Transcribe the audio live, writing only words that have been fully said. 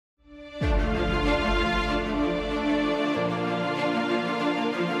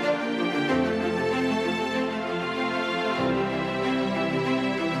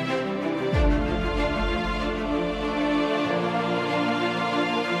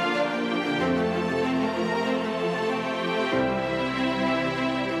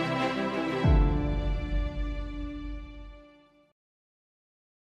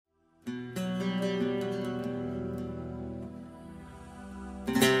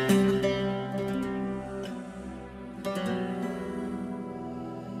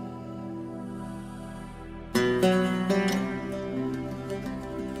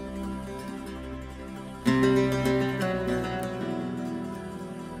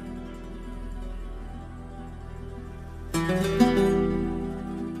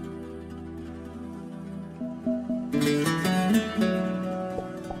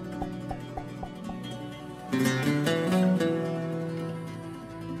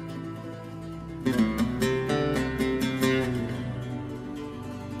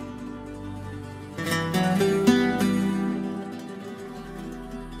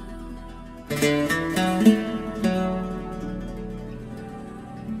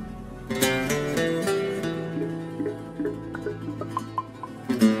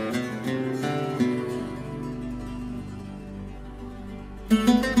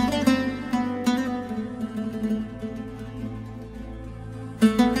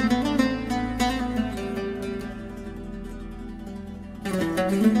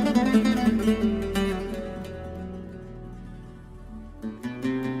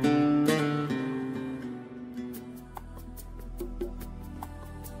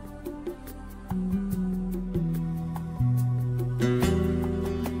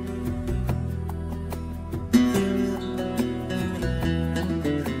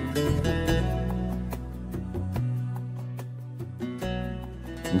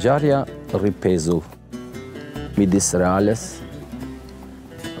Ngjarja rri pezull midis reales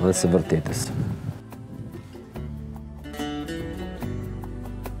dhe së vërtetës.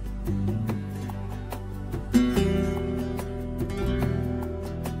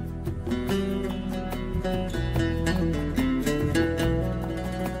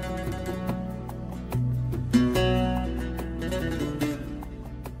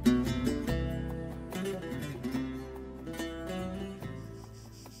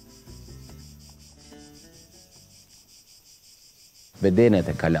 Bedenet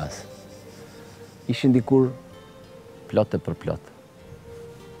e kalas ishin dikur plotë për plotë.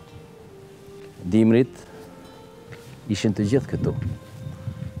 Dimrit ishin të gjithë këtu.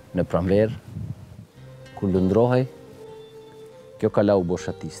 Në pranverë, kur lundrohej, kjo kala u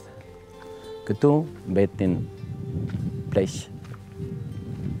boshatiste. Këtu mbetin pleq,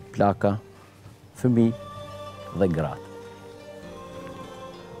 plaka, fëmijë dhe gratë.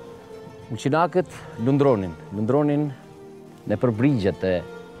 Ulqinakët lundronin në përbrigjet e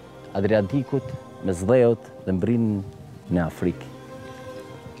Adriatikut me zdheut dhe mbrin në Afrikë.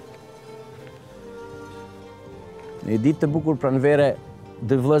 Në një ditë të bukur pranvere,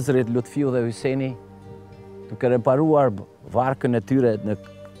 dy vëllezërit Lutfiu dhe Hyseni, duke reparuar varkën e tyre në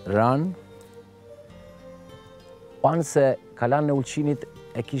Ran, panë se kalan e Ulqinit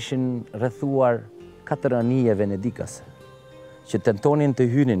e kishin rrethuar 4 anije venedikase, që tentonin të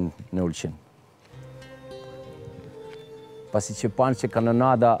hynin në Ulqin. Pasi që panë që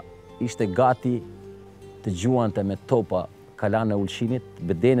kanonada ishte gati të gjuante me topa kalan e Ulqinit,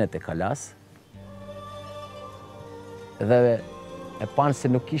 bedenet e kalas, dhe e panë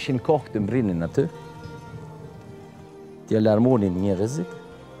se nuk kishin kohë të mbrinin aty, t'i alarmonin njerëzit,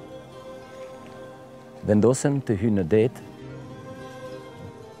 vendosen të hynë në det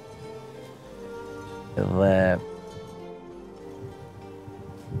dhe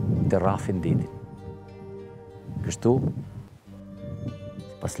të rrafin detin. Kështu,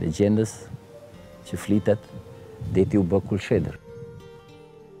 pas legjendës që flitet, deti u bë kulshedër.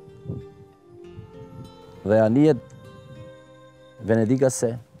 Dhe anijet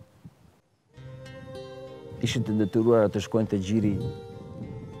venedikase ishin të detyruara të shkojnë te gjiri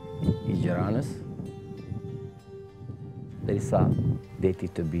i Gjeranës, derisa deti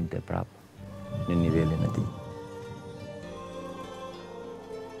të binte prapë në nivelin e tij.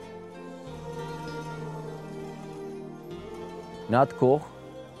 Në atë kohë,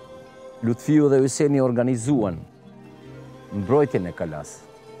 Lutfiu dhe Hyseni organizuan mbrojtjen e kalas.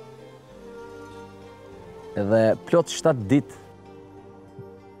 Edhe plot 7 ditë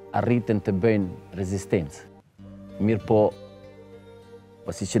arritën të bëjnë rezistencë. Mirë po,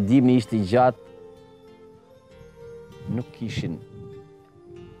 pasi që dimri ishte i gjatë, nuk kishin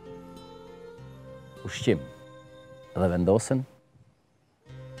ushqim dhe vendosen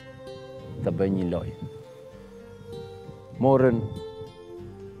të bëjnë një lojë. Morën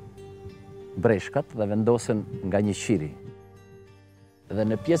breshkat dhe vendosen nga një qiri. Dhe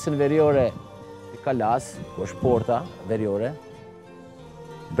në pjesën veriore të kalas, ku është porta veriore,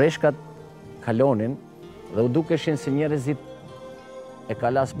 breshkat kalonin dhe u dukeshin se njerëzit e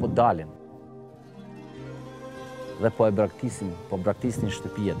kalas po dalin dhe po braktisnin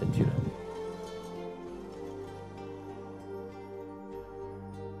shtëpijat e tyre.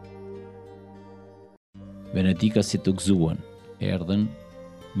 Venedikasit u gëzuan, erdhën,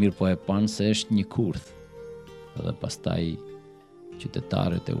 mirë po e panë se është një kurth, dhe pastaj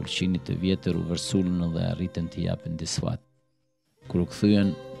qytetarët e Ulqinit të vjetër u vërsulën dhe arritën të japin disfat. Kur u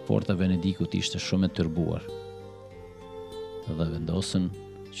kthyen, porta Venedikut ishte shumë e tërbuar, dhe vendosën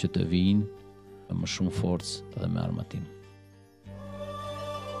që të vinë më shumë forcë dhe me armatim.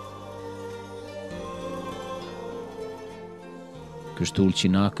 Kështu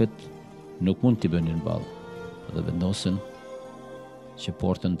Ulqinakët nuk mund t'i bënin ballë, dhe vendosën që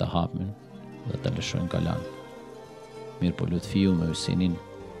portën të hapin dhe të lëshojnë kalan. Mirë po Lutfiu me Hysenin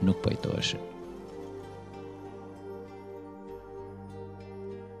nuk pajtoheshin.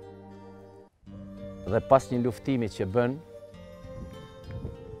 Dhe pas një luftimi që bën,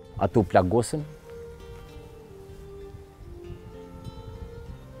 atu plagosën,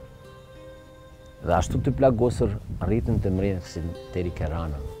 dhe ashtu të plagosër rritën të mresin deri ke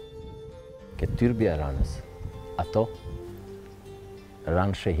Rana, ke TYRBJA e Ranës. Ato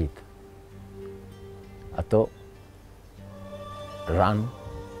ranë shehit. Ato ranë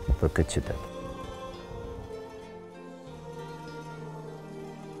për këtë qytet.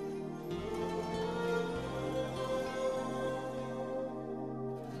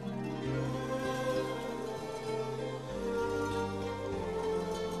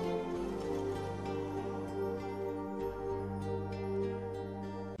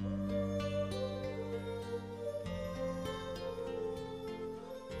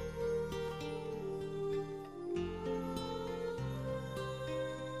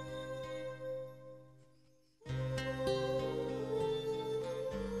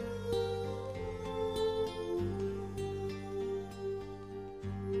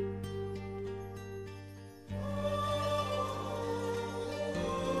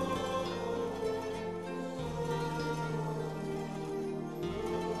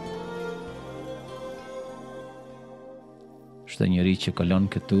 Çdo njeri që kalon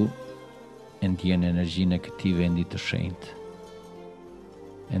këtu e ndjen energjinë e këtij vendi të shenjtë.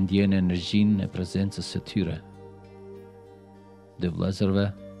 E ndjen energjinë e prezencës së tyre, dhe vëllezërve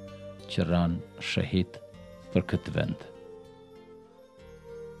që ranë shahid për këtë vend.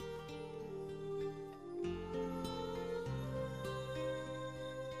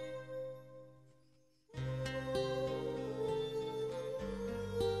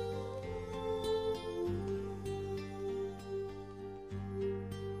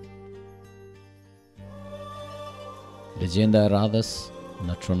 Legjenda e radhës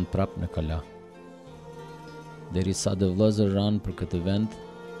na çon prap në kala. Derisa dhe vëllezër ranë për këtë vend,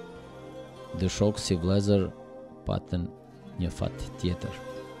 dhe shokë si vëllezër patën një fat tjetër.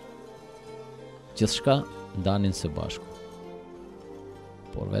 Gjithçka ndanin së bashku,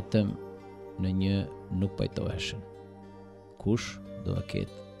 por vetëm në një nuk pajtoheshin. Kush do e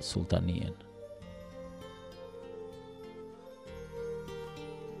ketë sultanien?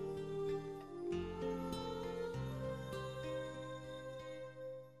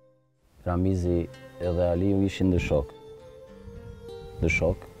 Ramizi edhe Aliu ishin dë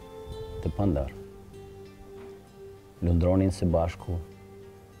shok të pandar. Lundronin së bashku,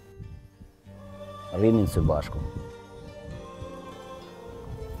 rrinin së bashku,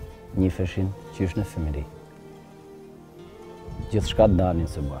 njifeshin qysh në fëmiri. Gjithçka dalin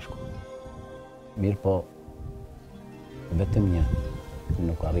së bashku. Mirë po, vetëm një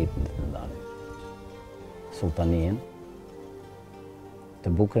nuk arritën të ndalin. Sultanien të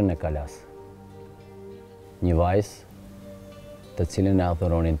bukurën e kalas. Një vajzë të cilën e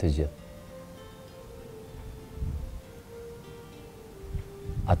adhuronin të gjithë.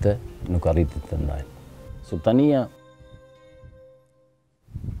 Atë nuk arriti të ndajnë. Sultania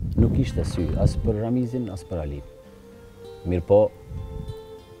nuk ishte sy as për Ramizin, as për Alin. Mirë po,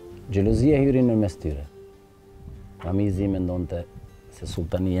 xhelozia hyri në mes tyre. Ramizi mendonte se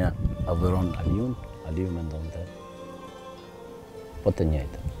sultania adhuron Aliun, Aliu mendonte po të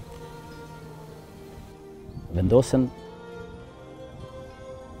njëjtën. Vendosën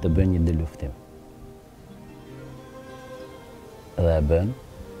të bën një luftim. Dhe e bën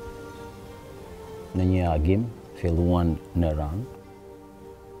në një agim, filluan në rang,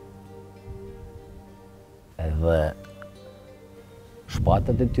 edhe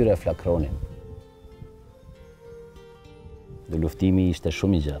shpatët e tyre flakronin. Dhe luftimi ishte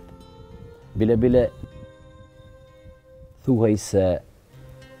shumë i gjatë. Bile thuhej se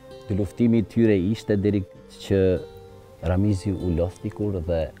të luftimi i tyre ishte deri që Ramizi u lodh dikur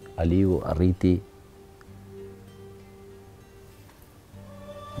dhe Aliu arriti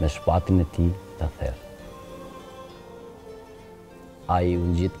me shpatin e tij ta therrë. Ai u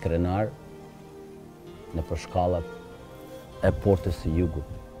ngjit krenar në përshkallat e portës së jugut,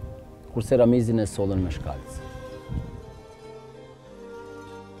 kurse Ramizin e sollën me shkallës.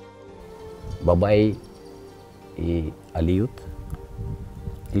 Babai i Aliut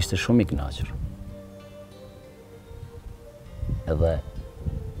ishte shumë i kënaqur. Edhe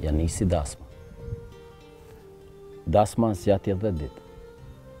ja nisi DASMA. DASMA zgjati 10 ditë.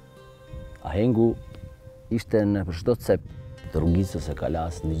 Ahengu ishte në çdo cep të rrugicës së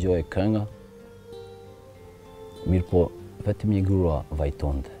kalas, dëgjoi kënga. Mirë po, vetëm një grua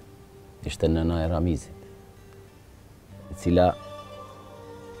vajtonte. Ishte nëna e Ramizit, e cila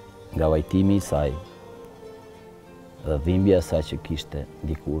nga vajtimi i saj dhe dhimbja e saj që kishte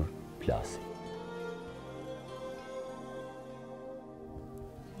dikur plasi.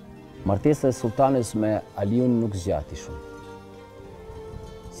 Martesa e sultanës me Aliun nuk zgjati shumë,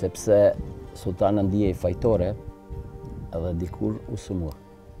 sepse sultana ndihej fajtore edhe dikur u sëmur,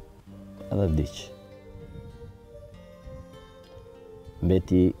 edhe vdiq.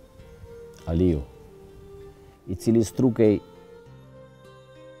 Mbeti Aliu, i cili strukej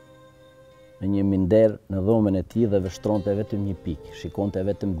në një minder në dhomën e tij dhe vështronte vetëm një pikë, shikonte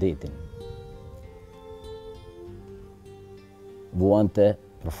vetëm detin. Vuante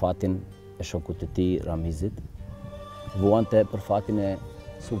për fatin e shokut të tij Ramizit, vuante për fatin e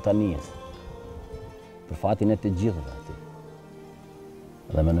sultanies, për fatin e të gjithëve aty.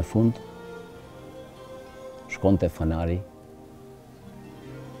 Dhe më në fund shkonte fanari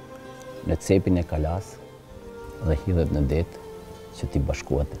në cepin e kalas dhe hidhet në det që t'i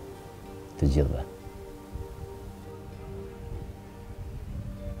bashkohet të gjithëve.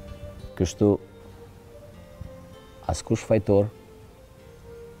 Kështu, askush fajtor,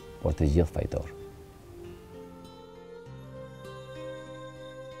 por të gjithë fajtor.